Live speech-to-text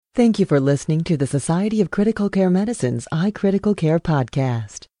Thank you for listening to the Society of Critical Care Medicine's iCritical Care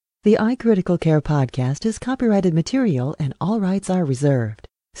podcast. The iCritical Care podcast is copyrighted material and all rights are reserved.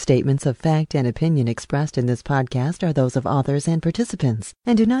 Statements of fact and opinion expressed in this podcast are those of authors and participants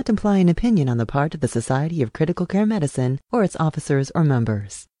and do not imply an opinion on the part of the Society of Critical Care Medicine or its officers or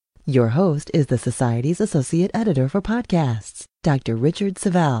members. Your host is the Society's Associate Editor for Podcasts, Dr. Richard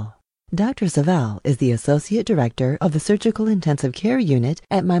Savelle. Dr. Savelle is the Associate Director of the Surgical Intensive Care Unit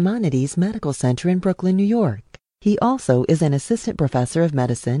at Maimonides Medical Center in Brooklyn, New York. He also is an Assistant Professor of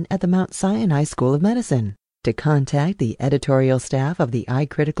Medicine at the Mount Sinai School of Medicine. To contact the editorial staff of the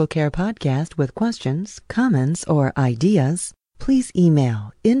iCritical Care podcast with questions, comments, or ideas, please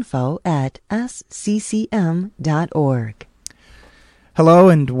email info@sccm.org. Hello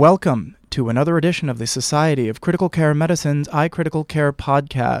and welcome to another edition of the Society of Critical Care Medicine's iCritical Care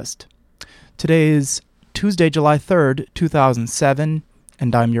podcast. Today is Tuesday, July 3rd, 2007,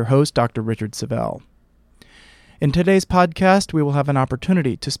 and I'm your host, Dr. Richard Savelle. In today's podcast, we will have an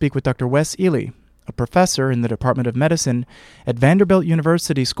opportunity to speak with Dr. Wes Ely, a professor in the Department of Medicine at Vanderbilt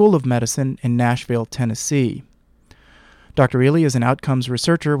University School of Medicine in Nashville, Tennessee. Dr. Ely is an outcomes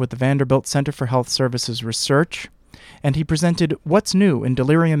researcher with the Vanderbilt Center for Health Services Research, and he presented What's New in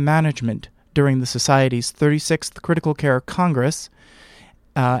Delirium Management during the Society's 36th Critical Care Congress,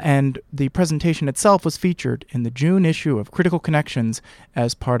 and the presentation itself was featured in the June issue of Critical Connections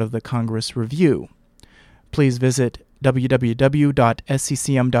as part of the Congress Review. Please visit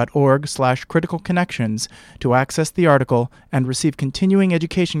www.sccm.org/criticalconnections to access the article and receive continuing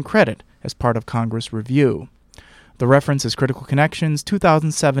education credit as part of Congress Review. The reference is Critical Connections,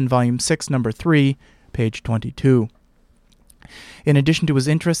 2007, Volume 6, Number 3, page 22. In addition to his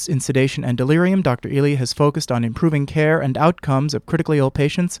interests in sedation and delirium, Dr. Ely has focused on improving care and outcomes of critically ill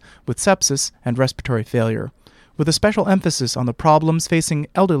patients with sepsis and respiratory failure, with a special emphasis on the problems facing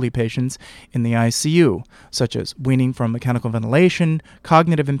elderly patients in the ICU, such as weaning from mechanical ventilation,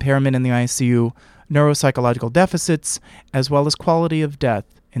 cognitive impairment in the ICU, neuropsychological deficits, as well as quality of death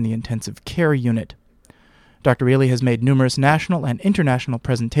in the intensive care unit. Dr. Ely has made numerous national and international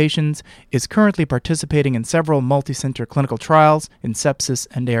presentations, is currently participating in several multi-center clinical trials in sepsis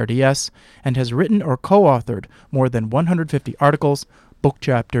and ARDS, and has written or co-authored more than 150 articles, book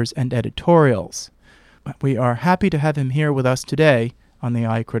chapters, and editorials. We are happy to have him here with us today on the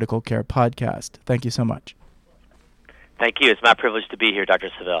iCritical Care podcast. Thank you so much. Thank you. It's my privilege to be here, Dr.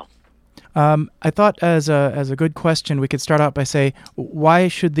 Savelle. I thought as a good question, we could start out by saying, why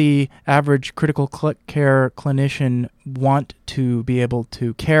should the average critical care clinician want to be able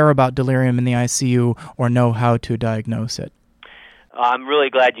to care about delirium in the ICU or know how to diagnose it? I'm really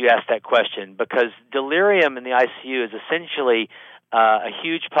glad you asked that question because delirium in the ICU is essentially a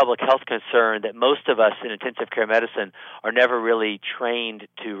huge public health concern that most of us in intensive care medicine are never really trained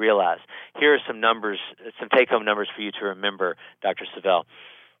to realize. Here are some numbers, some take-home numbers for you to remember, Dr. Savelle.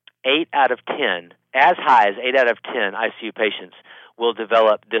 8 out of 10, as high as 8 out of 10 ICU patients will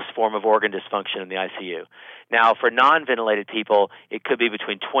develop this form of organ dysfunction in the ICU. Now, for non-ventilated people, it could be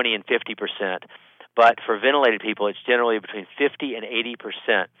between 20 and 50%, but for ventilated people, it's generally between 50 and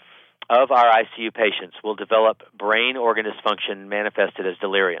 80% of our ICU patients will develop brain organ dysfunction manifested as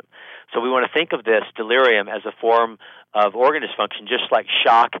delirium. So we want to think of this delirium as a form of organ dysfunction, just like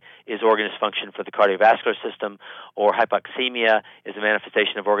shock is organ dysfunction for the cardiovascular system, or hypoxemia is a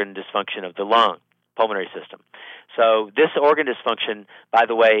manifestation of organ dysfunction of the lung, pulmonary system. So this organ dysfunction, by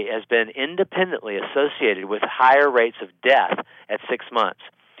the way, has been independently associated with higher rates of death at 6 months.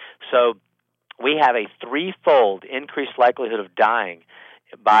 So we have a threefold increased likelihood of dying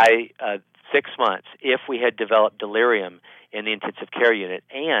by 6 months if we had developed delirium in the intensive care unit.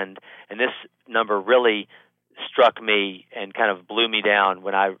 And this number really struck me and kind of blew me down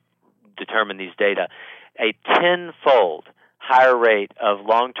when I determined these data, a 10-fold higher rate of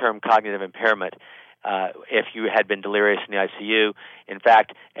long-term cognitive impairment if you had been delirious in the ICU. In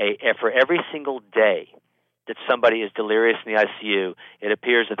fact, for every single day that somebody is delirious in the ICU, it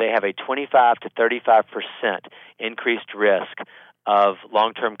appears that they have a 25 to 35% increased risk of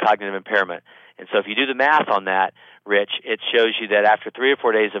long-term cognitive impairment. And so if you do the math on that, Rich, it shows you that after 3 or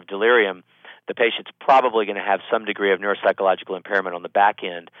 4 days of delirium, the patient's probably going to have some degree of neuropsychological impairment on the back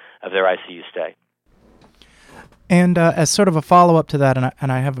end of their ICU stay. And as sort of a follow-up to that,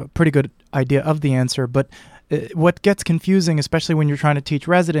 and I have a pretty good idea of the answer, but what gets confusing, especially when you're trying to teach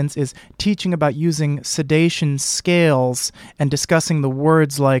residents, is teaching about using sedation scales and discussing the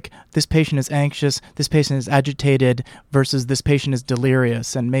words like this patient is anxious, this patient is agitated, versus this patient is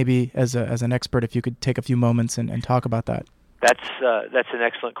delirious. And maybe as an expert, if you could take a few moments and talk about that. That's an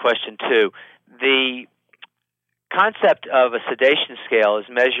excellent question too. The concept of a sedation scale is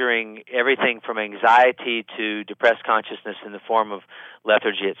measuring everything from anxiety to depressed consciousness in the form of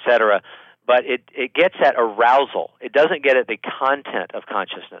lethargy, etc., but it gets at arousal. It doesn't get at the content of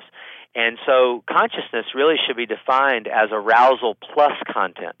consciousness. And so consciousness really should be defined as arousal plus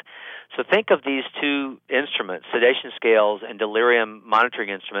content. So think of these two instruments, sedation scales and delirium monitoring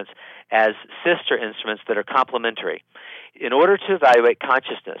instruments, as sister instruments that are complementary. In order to evaluate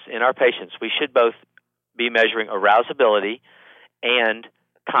consciousness in our patients, we should both be measuring arousability and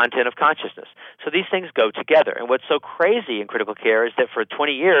content of consciousness. So these things go together. And what's so crazy in critical care is that for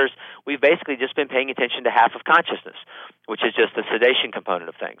 20 years, we've basically just been paying attention to half of consciousness, which is just the sedation component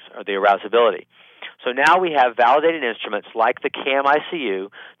of things, or the arousability. So now we have validated instruments like the CAM-ICU,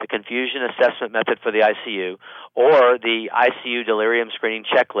 the Confusion Assessment Method for the ICU, or the ICU Delirium Screening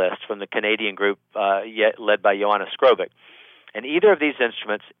Checklist from the Canadian group led by Joanna Skrovic. And either of these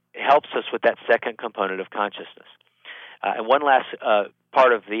instruments helps us with that second component of consciousness. And one last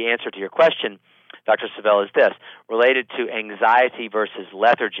part of the answer to your question, Dr. Savell, is this. Related to anxiety versus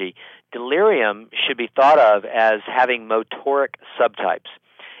lethargy, delirium should be thought of as having motoric subtypes.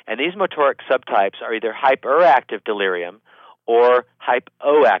 And these motoric subtypes are either hyperactive delirium or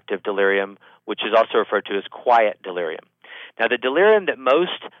hypoactive delirium, which is also referred to as quiet delirium. Now, the delirium that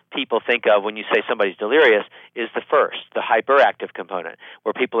most people think of when you say somebody's delirious is the first, the hyperactive component,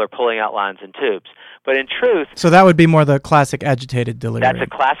 where people are pulling out lines and tubes. But in truth... So that would be more the classic agitated delirium. That's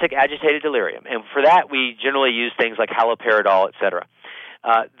a classic agitated delirium. And for that, we generally use things like haloperidol, etc.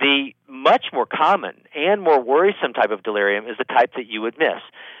 The much more common and more worrisome type of delirium is the type that you would miss.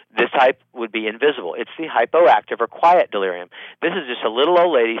 This type would be invisible. It's the hypoactive or quiet delirium. This is just a little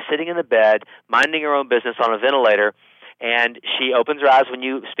old lady sitting in the bed, minding her own business on a ventilator, and she opens her eyes when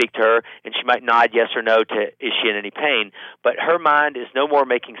you speak to her, and she might nod yes or no to, is she in any pain? But her mind is no more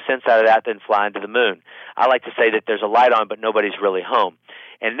making sense out of that than flying to the moon. I like to say that there's a light on, but nobody's really home.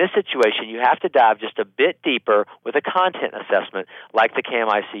 And in this situation, you have to dive just a bit deeper with a content assessment like the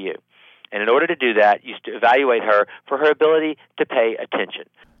CAM-ICU. And in order to do that, you evaluate her for her ability to pay attention.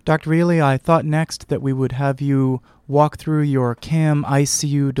 Dr. Ely, I thought next that we would have you walk through your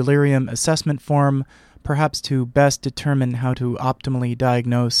CAM-ICU delirium assessment form, perhaps to best determine how to optimally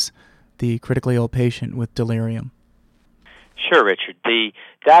diagnose the critically ill patient with delirium. Sure, Richard. The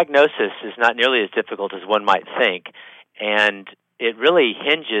diagnosis is not nearly as difficult as one might think, and it really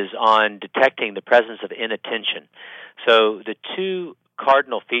hinges on detecting the presence of inattention. So the two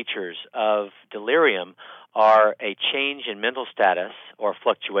cardinal features of delirium are a change in mental status or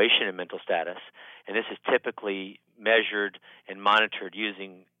fluctuation in mental status, and this is typically measured and monitored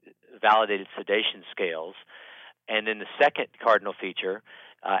using validated sedation scales. And then the second cardinal feature,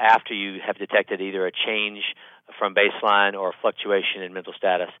 after you have detected either a change from baseline or fluctuation in mental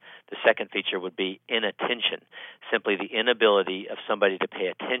status, the second feature would be inattention, simply the inability of somebody to pay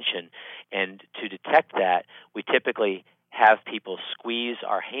attention. And to detect that, we typically have people squeeze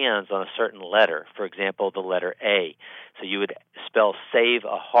our hands on a certain letter, for example, the letter A. So you would spell save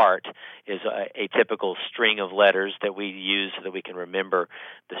a heart is a typical string of letters that we use so that we can remember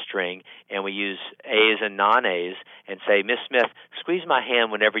the string. And we use A's and non-A's and say, Miss Smith, squeeze my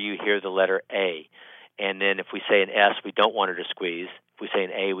hand whenever you hear the letter A. And then if we say an S, we don't want her to squeeze. If we say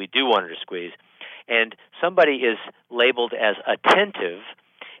an A, we do want her to squeeze. And somebody is labeled as attentive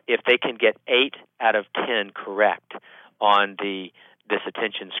if they can get 8 out of 10 correct on this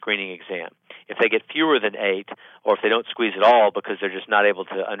attention screening exam. If they get fewer than 8, or if they don't squeeze at all because they're just not able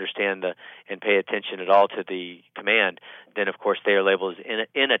to understand and pay attention at all to the command, then of course they are labeled as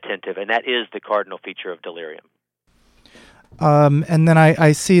inattentive, and that is the cardinal feature of delirium. And then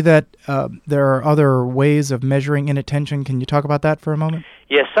I see that there are other ways of measuring inattention. Can you talk about that for a moment?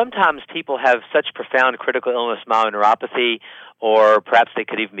 Yes, sometimes people have such profound critical illness myoneuropathy, or perhaps they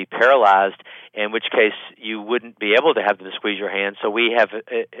could even be paralyzed, in which case you wouldn't be able to have them squeeze your hand. So we have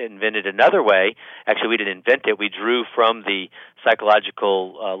invented another way. Actually, we didn't invent it. We drew from the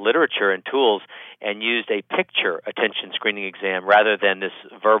psychological literature and tools and used a picture attention screening exam rather than this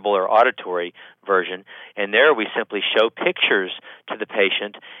verbal or auditory version. And there we simply show pictures to the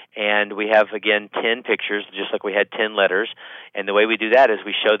patient, and we have, again, 10 pictures, just like we had 10 letters. And the way we do that is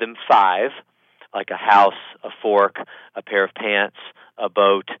we show them 5, like a house, a fork, a pair of pants, a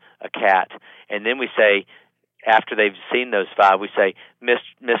boat, a cat. And then we say, after they've seen those 5, we say, Miss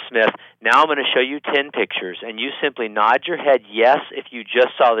Smith, now I'm going to show you 10 pictures, and you simply nod your head yes if you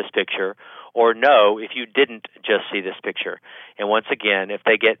just saw this picture, or no if you didn't just see this picture. And once again, if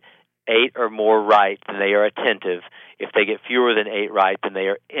they get 8 or more right, then they are attentive. If they get fewer than 8 right, then they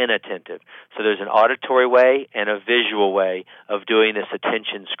are inattentive. So there's an auditory way and a visual way of doing this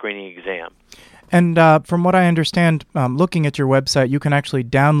attention screening exam. And from what I understand, looking at your website, you can actually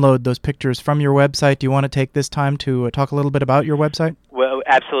download those pictures from your website. Do you want to take this time to talk a little bit about your website? Well,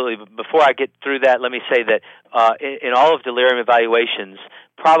 absolutely. Before I get through that, let me say that in all of delirium evaluations,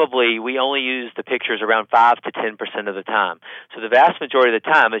 probably we only use the pictures around 5 to 10% of the time. So the vast majority of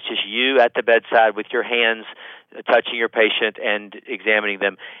the time, it's just you at the bedside with your hands touching your patient and examining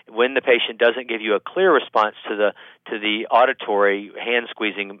them. When the patient doesn't give you a clear response to the auditory hand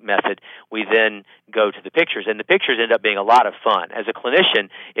squeezing method, we then go to the pictures, and the pictures end up being a lot of fun. As a clinician,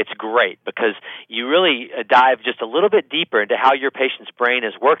 it's great because you really dive just a little bit deeper into how your patient's brain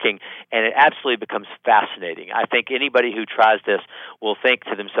is working, and it absolutely becomes fascinating. I think anybody who tries this will think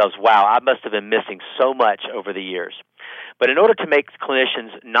to themselves, wow, I must have been missing so much over the years. But in order to make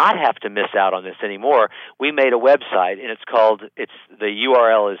clinicians not have to miss out on this anymore, we made a website, and the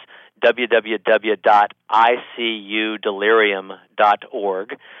URL is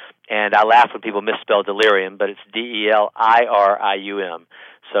www.icudelirium.org. And I laugh when people misspell delirium, but it's DELIRIUM.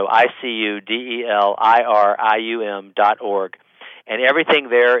 So ICUDELIRIUM.org. And everything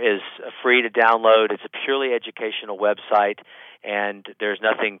there is free to download. It's a purely educational website, and there's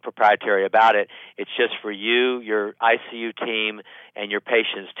nothing proprietary about it. It's just for you, your ICU team, and your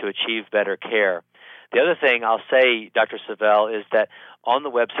patients to achieve better care. The other thing I'll say, Dr. Savell, is that on the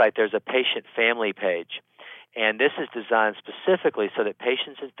website there's a patient family page, and this is designed specifically so that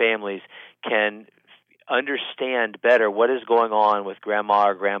patients and families can understand better what is going on with grandma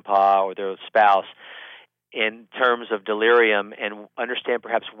or grandpa or their spouse in terms of delirium, and understand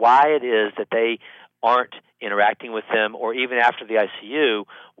perhaps why it is that they aren't interacting with them, or even after the ICU,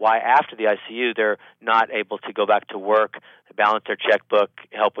 why after the ICU they're not able to go back to work, balance their checkbook,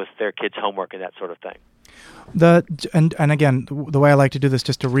 help with their kids' homework, and that sort of thing. And again, the way I like to do this,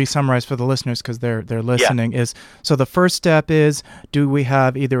 just to re-summarize for the listeners because they're listening, is so the first step is, do we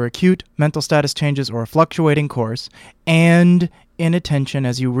have either acute mental status changes or a fluctuating course, and inattention,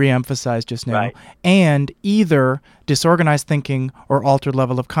 as you re-emphasized just now, right, and either disorganized thinking or altered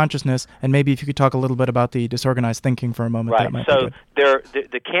level of consciousness. And maybe if you could talk a little bit about the disorganized thinking for a moment. Right. That might So be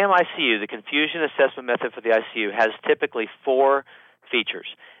good. the CAM-ICU, the Confusion Assessment Method for the ICU, has typically 4 features.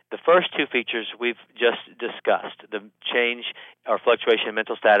 The first 2 features we've just discussed, the change or fluctuation in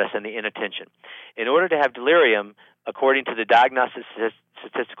mental status and the inattention. In order to have delirium, according to the Diagnostic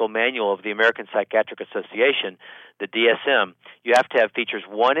Statistical Manual of the American Psychiatric Association, the DSM, you have to have features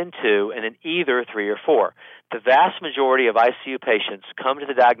 1 and 2, and then either 3 or 4. The vast majority of ICU patients come to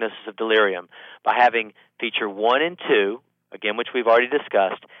the diagnosis of delirium by having feature 1 and 2, again, which we've already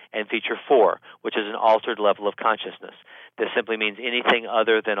discussed, and feature 4, which is an altered level of consciousness. This simply means anything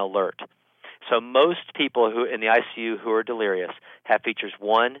other than alert. So most people who in the ICU who are delirious have features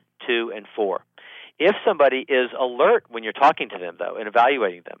 1, 2, and 4. If somebody is alert when you're talking to them, though, and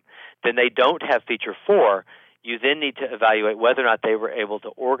evaluating them, then they don't have feature 4. You then need to evaluate whether or not they were able to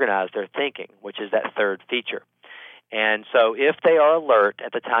organize their thinking, which is that third feature. And so if they are alert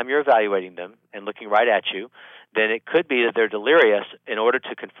at the time you're evaluating them and looking right at you, then it could be that they're delirious. In order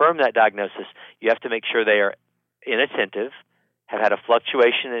to confirm that diagnosis, you have to make sure they are inattentive, have had a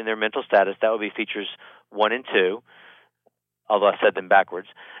fluctuation in their mental status. That would be features 1 and 2, although I said them backwards.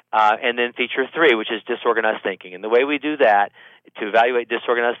 And then feature 3, which is disorganized thinking. And the way we do that to evaluate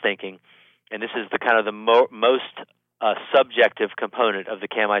disorganized thinking, and this is the kind of the most subjective component of the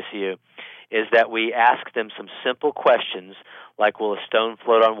CAM-ICU, is that we ask them some simple questions like, will a stone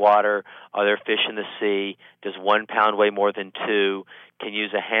float on water? Are there fish in the sea? Does 1 pound weigh more than 2? Can you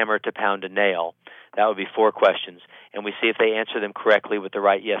use a hammer to pound a nail? That would be 4 questions. And we see if they answer them correctly with the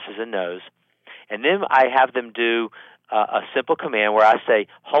right yeses and nos. And then I have them do a simple command where I say,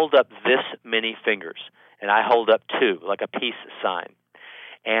 hold up this many fingers. And I hold up 2, like a peace sign.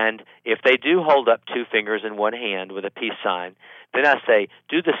 And if they do hold up 2 fingers in one hand with a peace sign, then I say,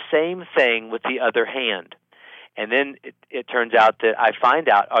 do the same thing with the other hand. And then it turns out that I find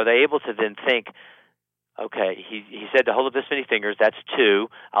out, are they able to then think, okay, he said to hold up this many fingers, that's 2,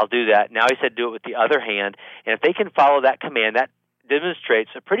 I'll do that. Now he said do it with the other hand. And if they can follow that command, that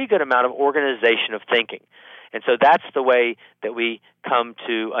demonstrates a pretty good amount of organization of thinking. And so that's the way that we come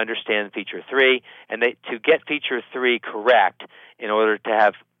to understand feature 3. And to get feature 3 correct, in order to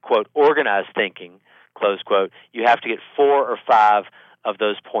have, quote, organized thinking, close quote, you have to get 4 or 5 of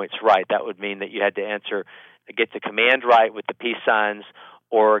those points right. That would mean that you had to get the command right with the peace signs,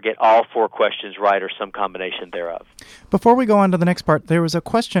 or get all 4 questions right, or some combination thereof. Before we go on to the next part, there was a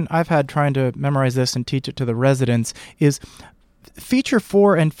question I've had trying to memorize this and teach it to the residents, is feature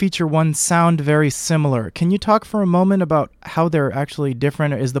 4 and feature 1 sound very similar. Can you talk for a moment about how they're actually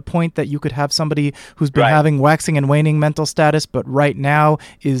different? Is the point that you could have somebody who's been having waxing and waning mental status, but right now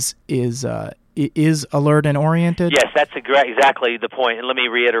is is alert and oriented? Yes, that's exactly the point, and let me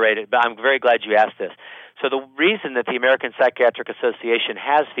reiterate it, but I'm very glad you asked this. So the reason that the American Psychiatric Association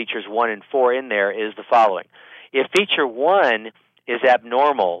has features 1 and 4 in there is the following. If feature 1 is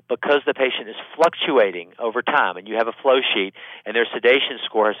abnormal because the patient is fluctuating over time, and you have a flow sheet, and their sedation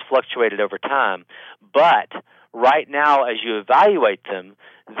score has fluctuated over time, but right now as you evaluate them,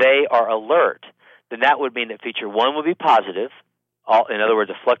 they are alert, then that would mean that feature 1 would be positive, in other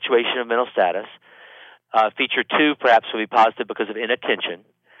words, a fluctuation of mental status. Feature 2 perhaps would be positive because of inattention.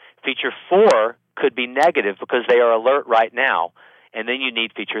 Feature 4 could be negative because they are alert right now, and then you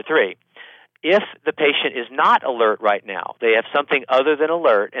need feature 3. If the patient is not alert right now, they have something other than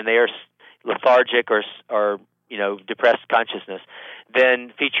alert, and they are lethargic or depressed consciousness,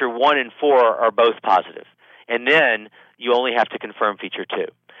 then feature 1 and 4 are both positive. And then you only have to confirm feature 2.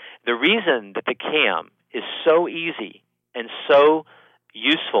 The reason that the CAM is so easy and so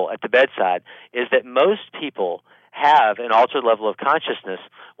useful at the bedside is that most people have an altered level of consciousness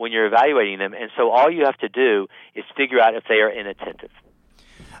when you're evaluating them, and so all you have to do is figure out if they are inattentive.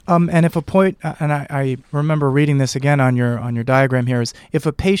 And if a point, and I remember reading this again on your diagram here, is if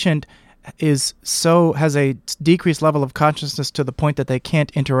a patient has a decreased level of consciousness to the point that they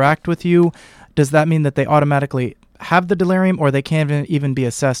can't interact with you, does that mean that they automatically have the delirium, or they can't even be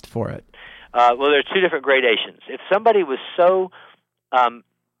assessed for it? Well, there are 2 different gradations. If somebody was so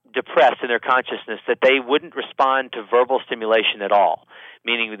depressed in their consciousness that they wouldn't respond to verbal stimulation at all,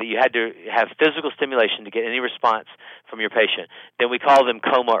 meaning that you had to have physical stimulation to get any response from your patient, then we call them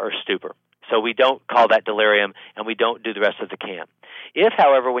coma or stupor. So we don't call that delirium, and we don't do the rest of the CAM. If,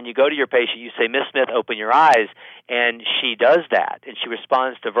 however, when you go to your patient, you say, "Miss Smith, open your eyes," and she does that, and she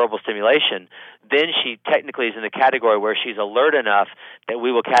responds to verbal stimulation, then she technically is in the category where she's alert enough that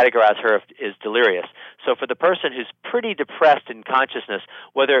we will categorize her as delirious. So for the person who's pretty depressed in consciousness,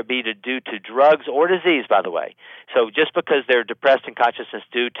 whether it be due to drugs or disease, by the way, so just because they're depressed in consciousness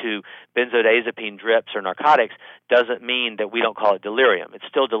due to benzodiazepine drips or narcotics doesn't mean that we don't call it delirium. It's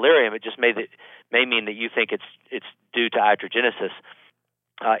still delirium. It just may mean that you think it's due to iatrogenesis.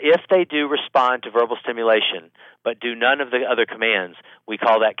 If they do respond to verbal stimulation but do none of the other commands, we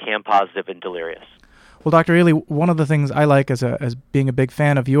call that CAM positive and delirious. Well, Dr. Ely, one of the things I like as being a big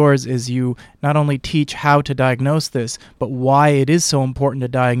fan of yours is you not only teach how to diagnose this, but why it is so important to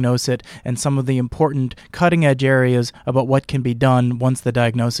diagnose it and some of the important cutting-edge areas about what can be done once the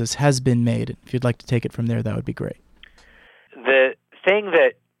diagnosis has been made. If you'd like to take it from there, that would be great. The thing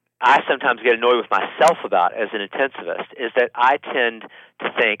that I sometimes get annoyed with myself about as an intensivist is that I tend to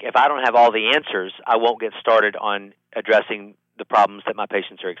think if I don't have all the answers, I won't get started on addressing the problems that my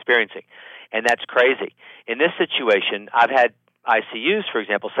patients are experiencing. And that's crazy. In this situation, I've had ICUs, for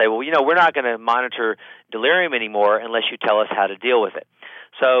example, say, well, we're not going to monitor delirium anymore unless you tell us how to deal with it.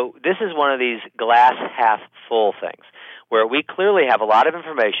 So this is one of these glass half full things where we clearly have a lot of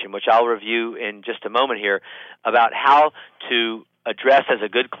information, which I'll review in just a moment here, about how to address as a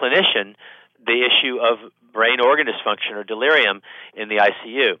good clinician the issue of brain organ dysfunction or delirium in the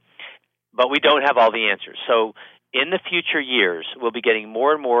ICU. But we don't have all the answers. So in the future years, we'll be getting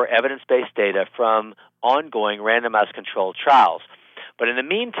more and more evidence-based data from ongoing randomized controlled trials. But in the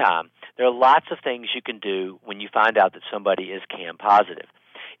meantime, there are lots of things you can do when you find out that somebody is CAM positive.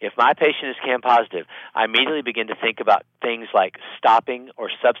 If my patient is CAM positive, I immediately begin to think about things like stopping or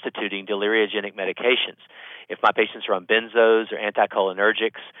substituting deliriogenic medications. If my patients are on benzos or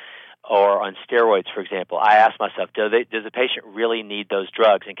anticholinergics or on steroids, for example, I ask myself, does the patient really need those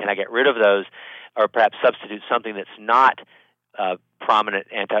drugs, and can I get rid of those or perhaps substitute something that's not that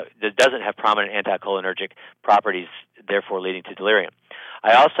doesn't have prominent anticholinergic properties, therefore leading to delirium.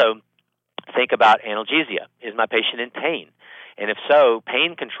 I also think about analgesia. Is my patient in pain? And if so,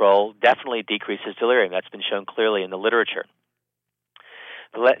 pain control definitely decreases delirium. That's been shown clearly in the literature.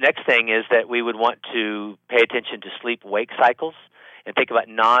 The next thing is that we would want to pay attention to sleep-wake cycles and think about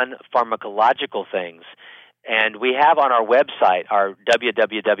non-pharmacological things. And we have on our website, our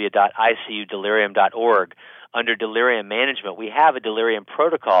www.icudelirium.org, under delirium management, we have a delirium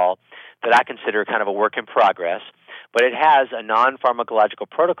protocol that I consider kind of a work in progress, but it has a non-pharmacological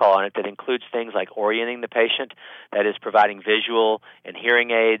protocol on it that includes things like orienting the patient, that is providing visual and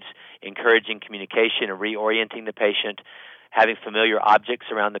hearing aids, encouraging communication and reorienting the patient, having familiar objects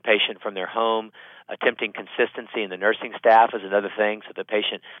around the patient from their home, attempting consistency in the nursing staff is another thing so the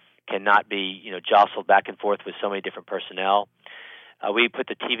patient cannot be jostled back and forth with so many different personnel. We put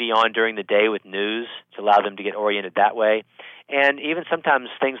the TV on during the day with news to allow them to get oriented that way, and even sometimes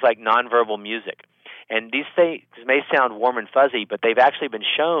things like nonverbal music. And these things may sound warm and fuzzy, but they've actually been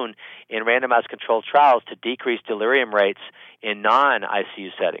shown in randomized controlled trials to decrease delirium rates in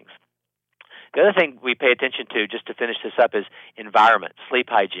non-ICU settings. The other thing we pay attention to, just to finish this up, is environment, sleep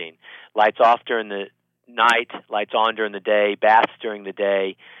hygiene. Lights off during the night, lights on during the day, baths during the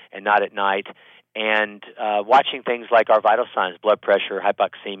day and not at night, and watching things like our vital signs, blood pressure,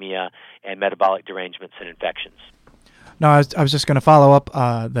 hypoxemia, and metabolic derangements and infections. No, I was just going to follow up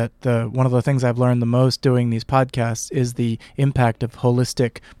that one of the things I've learned the most doing these podcasts is the impact of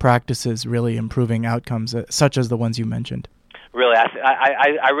holistic practices really improving outcomes, such as the ones you mentioned. Really,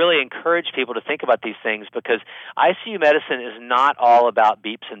 I really encourage people to think about these things, because ICU medicine is not all about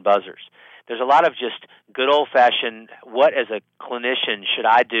beeps and buzzers. There's a lot of just good old-fashioned, what as a clinician should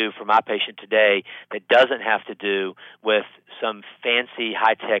I do for my patient today that doesn't have to do with some fancy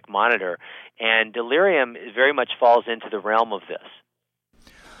high-tech monitor. And delirium very much falls into the realm of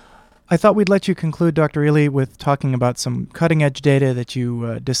this. I thought we'd let you conclude, Dr. Ely, with talking about some cutting-edge data that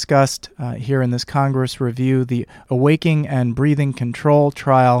you discussed here in this Congress review, the Awaking and Breathing Control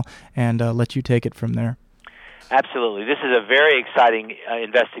trial, and let you take it from there. Absolutely. This is a very exciting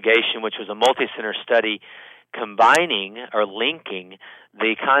investigation, which was a multi-center study combining or linking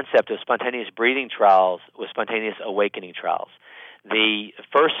the concept of spontaneous breathing trials with spontaneous awakening trials. The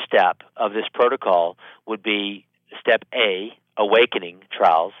first step of this protocol would be step A, awakening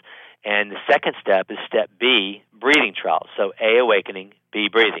trials, and the second step is step B, breathing trials. So A, awakening, B,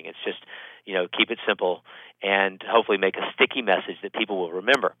 breathing. It's just, keep it simple and hopefully make a sticky message that people will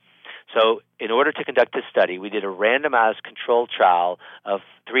remember. So in order to conduct this study, we did a randomized controlled trial of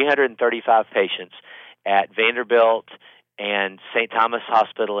 335 patients at Vanderbilt and St. Thomas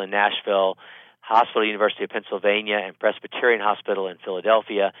Hospital in Nashville, Hospital University of Pennsylvania, and Presbyterian Hospital in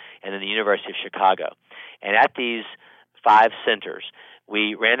Philadelphia, and then the University of Chicago. And at these 5 centers,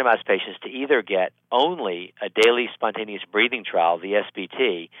 we randomized patients to either get only a daily spontaneous breathing trial, the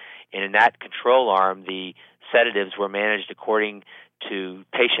SBT, and in that control arm, the sedatives were managed according to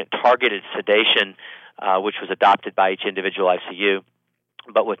patient-targeted sedation, which was adopted by each individual ICU,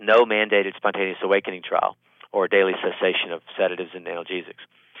 but with no mandated spontaneous awakening trial or daily cessation of sedatives and analgesics.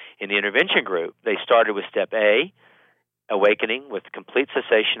 In the intervention group, they started with step A, awakening, with complete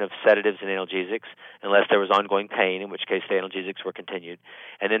cessation of sedatives and analgesics, unless there was ongoing pain, in which case the analgesics were continued,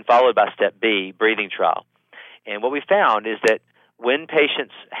 and then followed by step B, breathing trial. And what we found is that when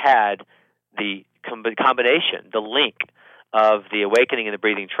patients had the combination, the link of the awakening and the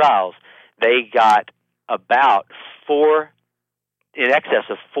breathing trials, they got about in excess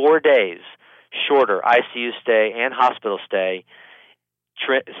of 4 days shorter ICU stay and hospital stay,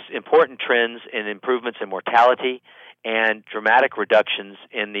 important trends in improvements in mortality, and dramatic reductions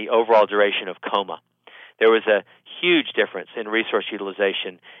in the overall duration of coma. There was a huge difference in resource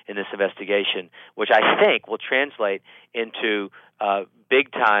utilization in this investigation, which I think will translate into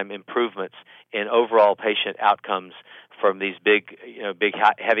big-time improvements in overall patient outcomes from these big,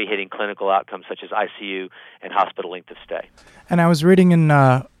 heavy-hitting clinical outcomes such as ICU and hospital length of stay. And I was reading in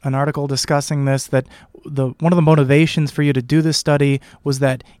an article discussing this that one of the motivations for you to do this study was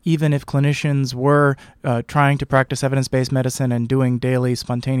that even if clinicians were trying to practice evidence-based medicine and doing daily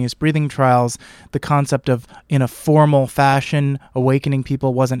spontaneous breathing trials, the concept of, in a formal fashion, awakening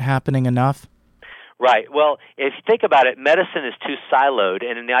people wasn't happening enough? Right. Well, if you think about it, medicine is too siloed,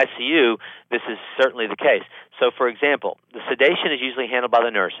 and in the ICU, this is certainly the case. So, for example, the sedation is usually handled by the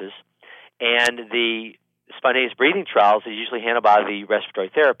nurses, and the spontaneous breathing trials is usually handled by the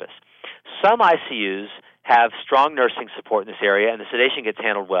respiratory therapist. Some ICUs have strong nursing support in this area, and the sedation gets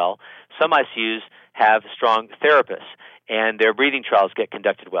handled well. Some ICUs have strong therapists, and their breathing trials get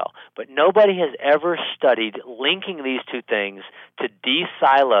conducted well. But nobody has ever studied linking these two things to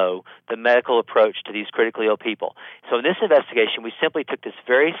de-silo the medical approach to these critically ill people. So in this investigation, we simply took this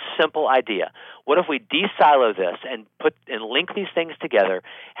very simple idea. What if we de-silo this and link these things together?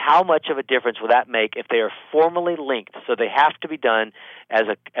 How much of a difference will that make if they are formally linked? So they have to be done as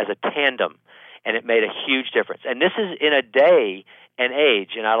a tandem, and it made a huge difference. And this is in a day and age,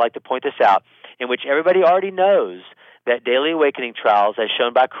 and I'd like to point this out, in which everybody already knows that daily awakening trials, as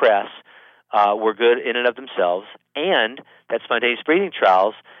shown by Kress, were good in and of themselves, and that spontaneous breathing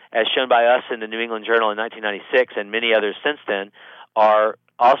trials, as shown by us in the New England Journal in 1996 and many others since then, are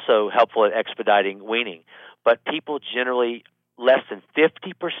also helpful at expediting weaning. But people generally, less than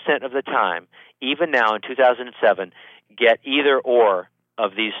 50% of the time, even now in 2007, get either or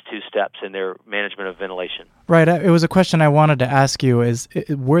of these two steps in their management of ventilation. Right. It was a question I wanted to ask you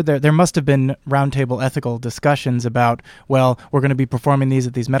there must have been roundtable ethical discussions about, well, we're going to be performing these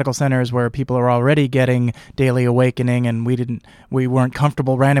at these medical centers where people are already getting daily awakening, and we weren't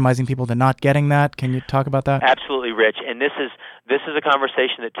comfortable randomizing people to not getting that. Can you talk about that? Absolutely, Rich. And this is a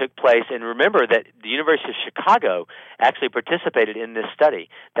conversation that took place. And remember that the University of Chicago actually participated in this study.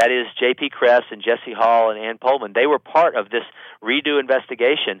 That is, J.P. Kress and Jesse Hall and Ann Pullman. They were part of this redo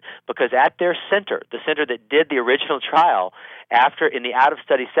investigation because at their center, the center that did the original trial, in the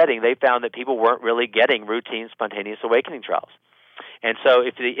out-of-study setting, they found that people weren't really getting routine spontaneous awakening trials. And so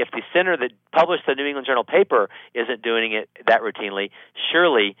if the center that published the New England Journal paper isn't doing it that routinely,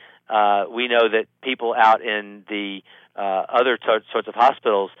 surely we know that people out in the other sorts of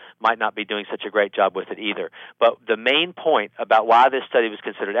hospitals might not be doing such a great job with it either. But the main point about why this study was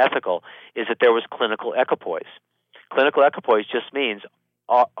considered ethical is that there was clinical equipoise. Clinical equipoise just means,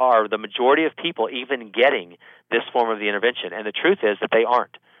 are the majority of people even getting this form of the intervention? And the truth is that they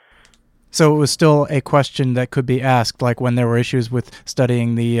aren't. So it was still a question that could be asked, like when there were issues with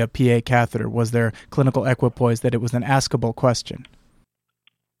studying the PA catheter. Was there clinical equipoise that it was an askable question?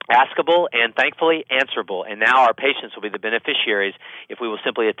 Askable and thankfully answerable. And now our patients will be the beneficiaries if we will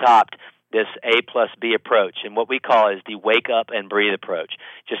simply adopt this A+B approach, and what we call is the wake up and breathe approach.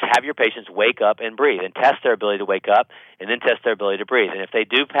 Just have your patients wake up and breathe and test their ability to wake up and then test their ability to breathe. And if they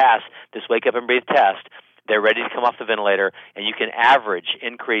do pass this wake up and breathe test, they're ready to come off the ventilator, and you can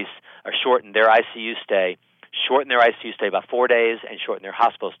increase or shorten their ICU stay by 4 days and shorten their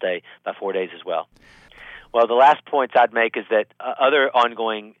hospital stay by 4 days as well. Well, the last points I'd make is that other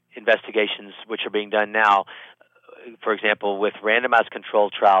ongoing investigations which are being done now, for example, with randomized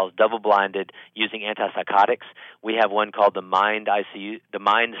controlled trials, double-blinded, using antipsychotics. We have one called the MIND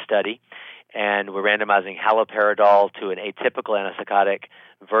study, and we're randomizing haloperidol to an atypical antipsychotic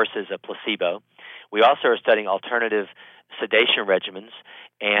versus a placebo. We also are studying alternative sedation regimens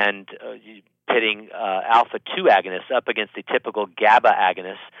and pitting alpha-2 agonists up against the typical GABA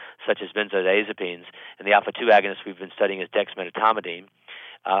agonists, such as benzodiazepines, and the alpha-2 agonist we've been studying is dexmedetomidine.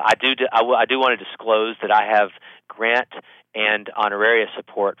 I do want to disclose that I have grant and honoraria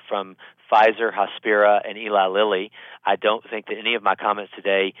support from Pfizer, Hospira, and Eli Lilly. I don't think that any of my comments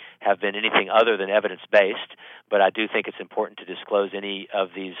today have been anything other than evidence-based, but I do think it's important to disclose any of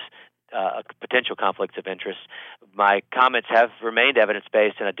these potential conflicts of interest. My comments have remained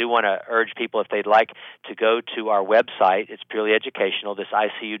evidence-based, and I do want to urge people, if they'd like, to go to our website. It's purely educational, this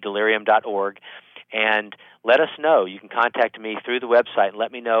ICUdelirium.org, and let us know. You can contact me through the website and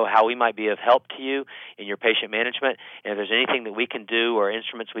let me know how we might be of help to you in your patient management, and if there's anything that we can do or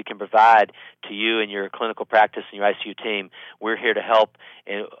instruments we can provide to you and your clinical practice and your ICU team. We're here to help,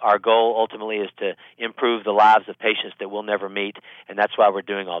 and our goal ultimately is to improve the lives of patients that we'll never meet, and that's why we're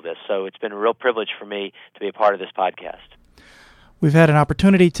doing all this. So it's been a real privilege for me to be a part of this podcast. We've had an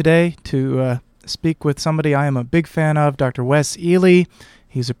opportunity today to speak with somebody I am a big fan of, Dr. Wes Ely.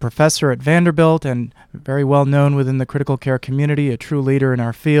 He's a professor at Vanderbilt and very well known within the critical care community, a true leader in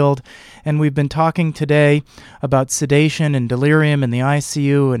our field. And we've been talking today about sedation and delirium in the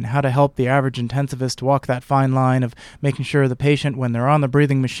ICU and how to help the average intensivist walk that fine line of making sure the patient, when they're on the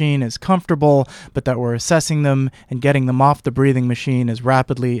breathing machine, is comfortable, but that we're assessing them and getting them off the breathing machine as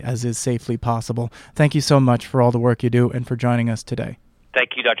rapidly as is safely possible. Thank you so much for all the work you do and for joining us today.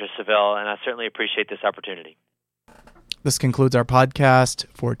 Thank you, Dr. Savelle, and I certainly appreciate this opportunity. This concludes our podcast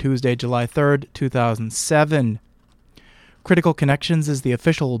for Tuesday, July 3rd, 2007. Critical Connections is the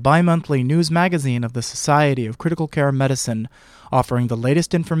official bi-monthly news magazine of the Society of Critical Care Medicine, offering the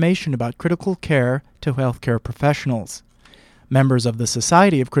latest information about critical care to healthcare professionals. Members of the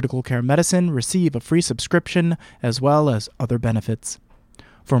Society of Critical Care Medicine receive a free subscription as well as other benefits.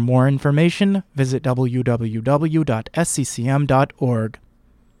 For more information, visit www.sccm.org.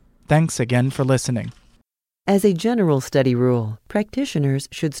 Thanks again for listening. As a general study rule, practitioners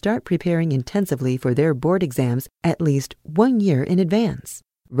should start preparing intensively for their board exams at least 1 year in advance.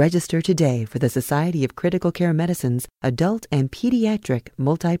 Register today for the Society of Critical Care Medicine's Adult and Pediatric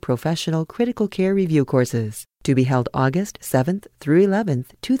Multi-Professional Critical Care Review courses, to be held August 7th through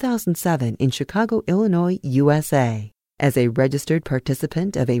 11th, 2007 in Chicago, Illinois, USA. As a registered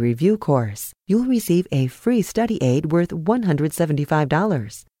participant of a review course, you'll receive a free study aid worth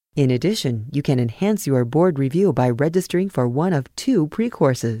 $175. In addition, you can enhance your board review by registering for one of 2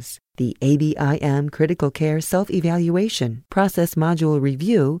 pre-courses, the ABIM Critical Care Self-Evaluation Process Module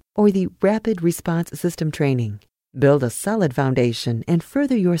Review or the Rapid Response System Training. Build a solid foundation and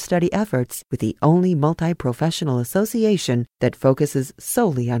further your study efforts with the only multi-professional association that focuses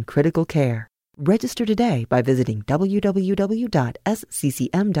solely on critical care. Register today by visiting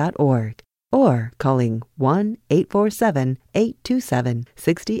www.sccm.org or calling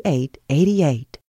 1-847-827-6888.